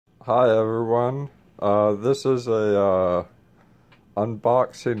Hi everyone. This is a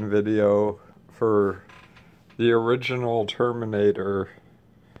unboxing video for the original Terminator,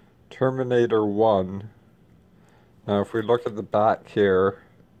 Terminator 1. Now if we look at the back here,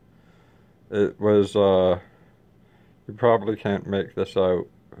 it was, you probably can't make this out,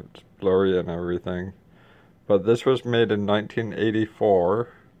 it's blurry and everything, but this was made in 1984,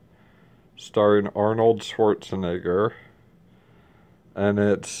 starring Arnold Schwarzenegger. And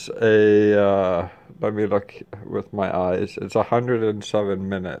it's let me look with my eyes, it's 107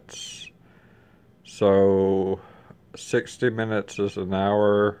 minutes. So 60 minutes is an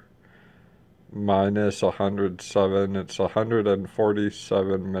hour minus 107, it's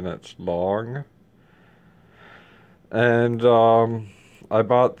 147 minutes long. And I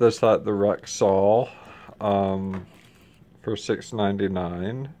bought this at the Rexall for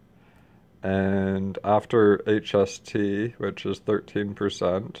 $6.99. And after HST, which is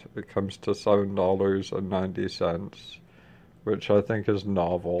 13%, it comes to $7.90, which I think is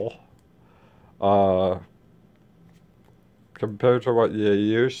novel. Compared to what you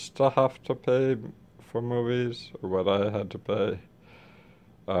used to have to pay for movies, or what I had to pay.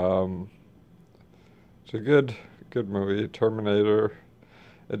 It's a good movie, Terminator.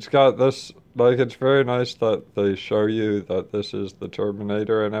 It's got this, like, it's very nice that they show you that this is the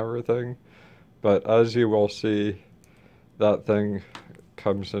Terminator and everything. But as you will see, that thing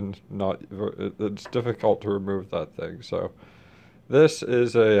comes in it's difficult to remove that thing. So this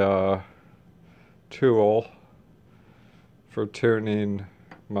is a tool for tuning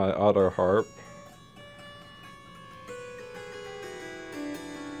my auto harp.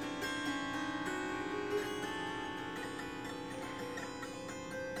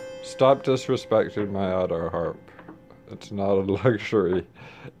 Stop disrespecting my auto harp. It's not a luxury.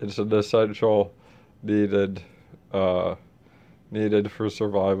 It's an essential, needed for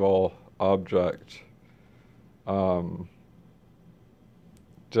survival object.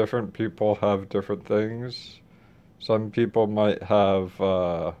 Different people have different things. Some people might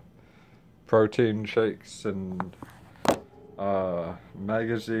have protein shakes and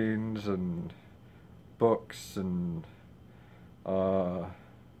magazines and books and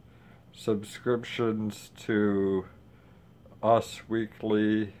subscriptions to Us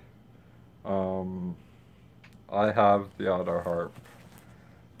Weekly. I have the auto harp.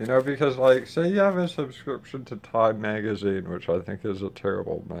 You know, because, like, say you have a subscription to Time magazine, which I think is a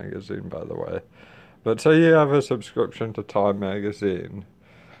terrible magazine, by the way. But say you have a subscription to Time magazine.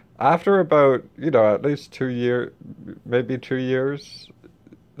 After about, at least 2 years, maybe 2 years,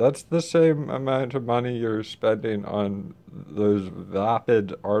 that's the same amount of money you're spending on those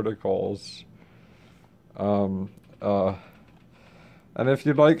vapid articles. And if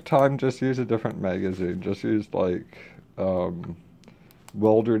you like Time, just use a different magazine. Just use, like,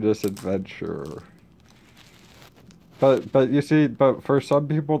 Wilderness Adventure. But you see, but for some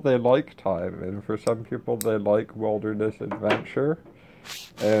people they like Time, and for some people they like Wilderness Adventure.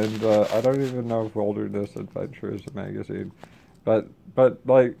 And I don't even know if Wilderness Adventure is a magazine. But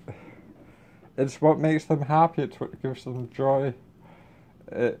like, it's what makes them happy, it's what gives them joy.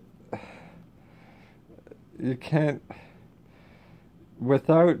 You can't...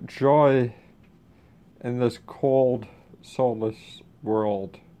 Without joy in this cold, soulless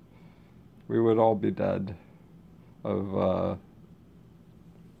world, we would all be dead of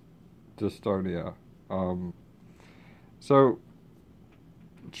dystonia. So,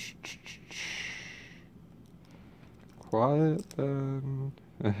 quiet then.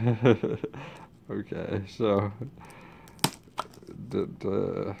 Okay, so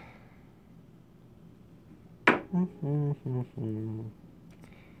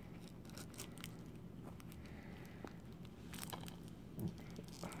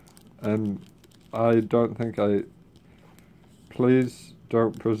and I don't think please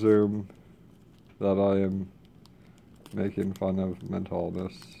don't presume that I am making fun of mental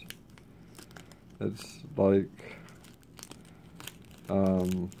illness. It's like, I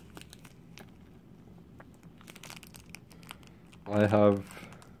don't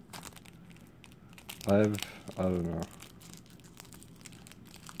know.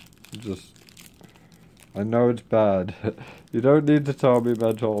 I know it's bad. You don't need to tell me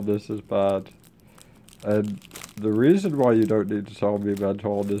mental illness is bad. And the reason why you don't need to tell me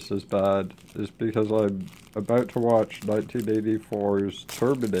mental illness is bad is because I'm about to watch 1984's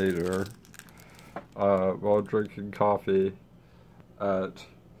Terminator while drinking coffee at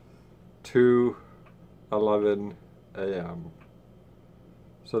 2:11 a.m.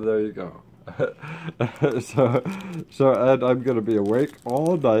 So there you go. so and I'm gonna be awake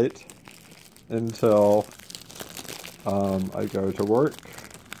all night until I go to work,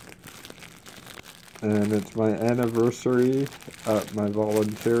 and it's my anniversary at my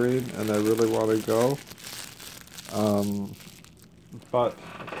volunteering, and I really want to go.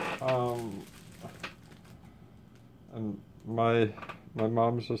 And my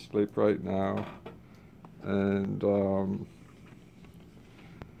mom's asleep right now, and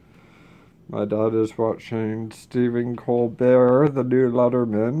my dad is watching Stephen Colbert, the new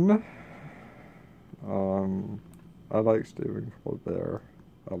Letterman. I like Stephen Colbert.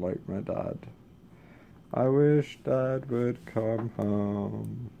 I like my dad. I wish Dad would come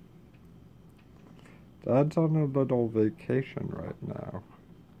home. Dad's on a little vacation right now.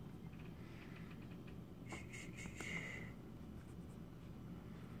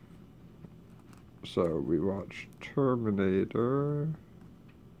 So we watched Terminator.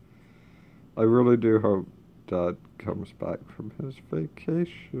 I really do hope Dad comes back from his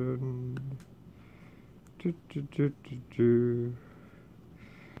vacation.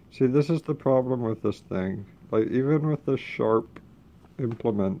 See, this is the problem with this thing. Like, even with the sharp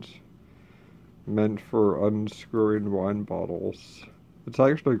implement meant for unscrewing wine bottles, it's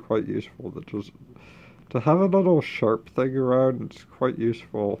actually quite useful to have a little sharp thing around. It's quite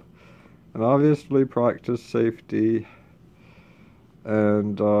useful. And obviously practice safety,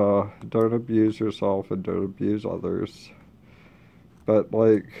 and don't abuse yourself and don't abuse others. But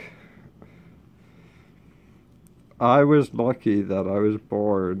like, I was lucky that I was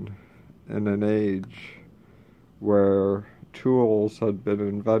born in an age where tools had been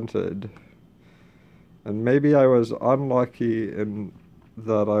invented. And maybe I was unlucky in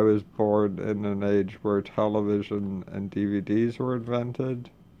that I was born in an age where television and DVDs were invented.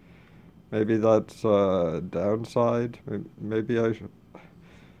 Maybe that's a downside. Maybe I should...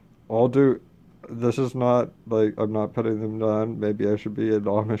 This is not, like, I'm not putting them down. Maybe I should be an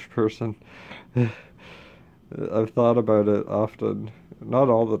Amish person. I've thought about it often. Not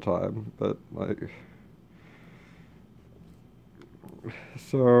all the time, but, like...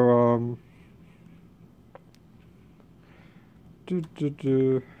 So,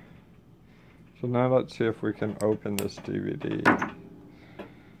 So now let's see if we can open this DVD.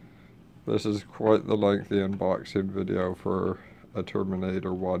 This is quite the lengthy unboxing video for a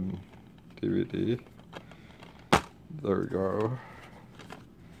Terminator 1 DVD. There we go.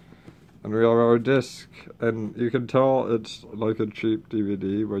 And we have our disc, and you can tell it's like a cheap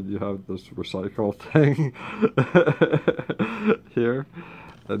DVD when you have this recycle thing here.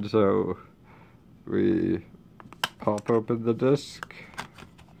 And so we pop open the disc.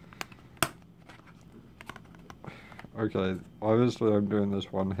 Okay, obviously I'm doing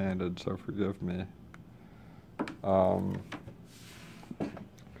this one-handed, so forgive me.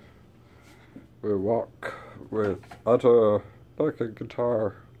 We walk with utter like a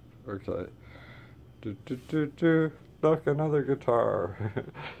guitar. Okay. Like another guitar.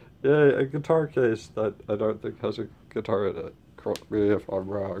 Yay, a guitar case that I don't think has a guitar in it. Correct me if I'm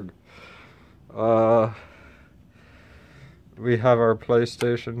wrong. We have our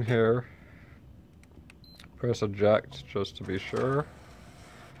PlayStation here. Press eject just to be sure.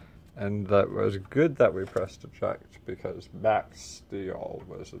 And that was good that we pressed eject because Max Steel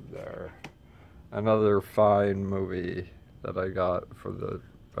was in there. Another fine movie that I got for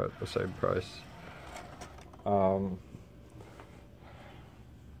about the same price. Now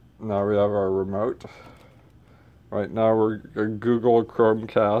we have our remote. Right now we're in Google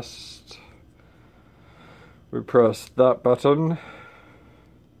Chromecast. We press that button.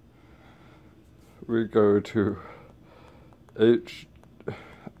 We go to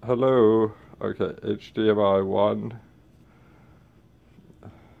hello, okay, HDMI 1.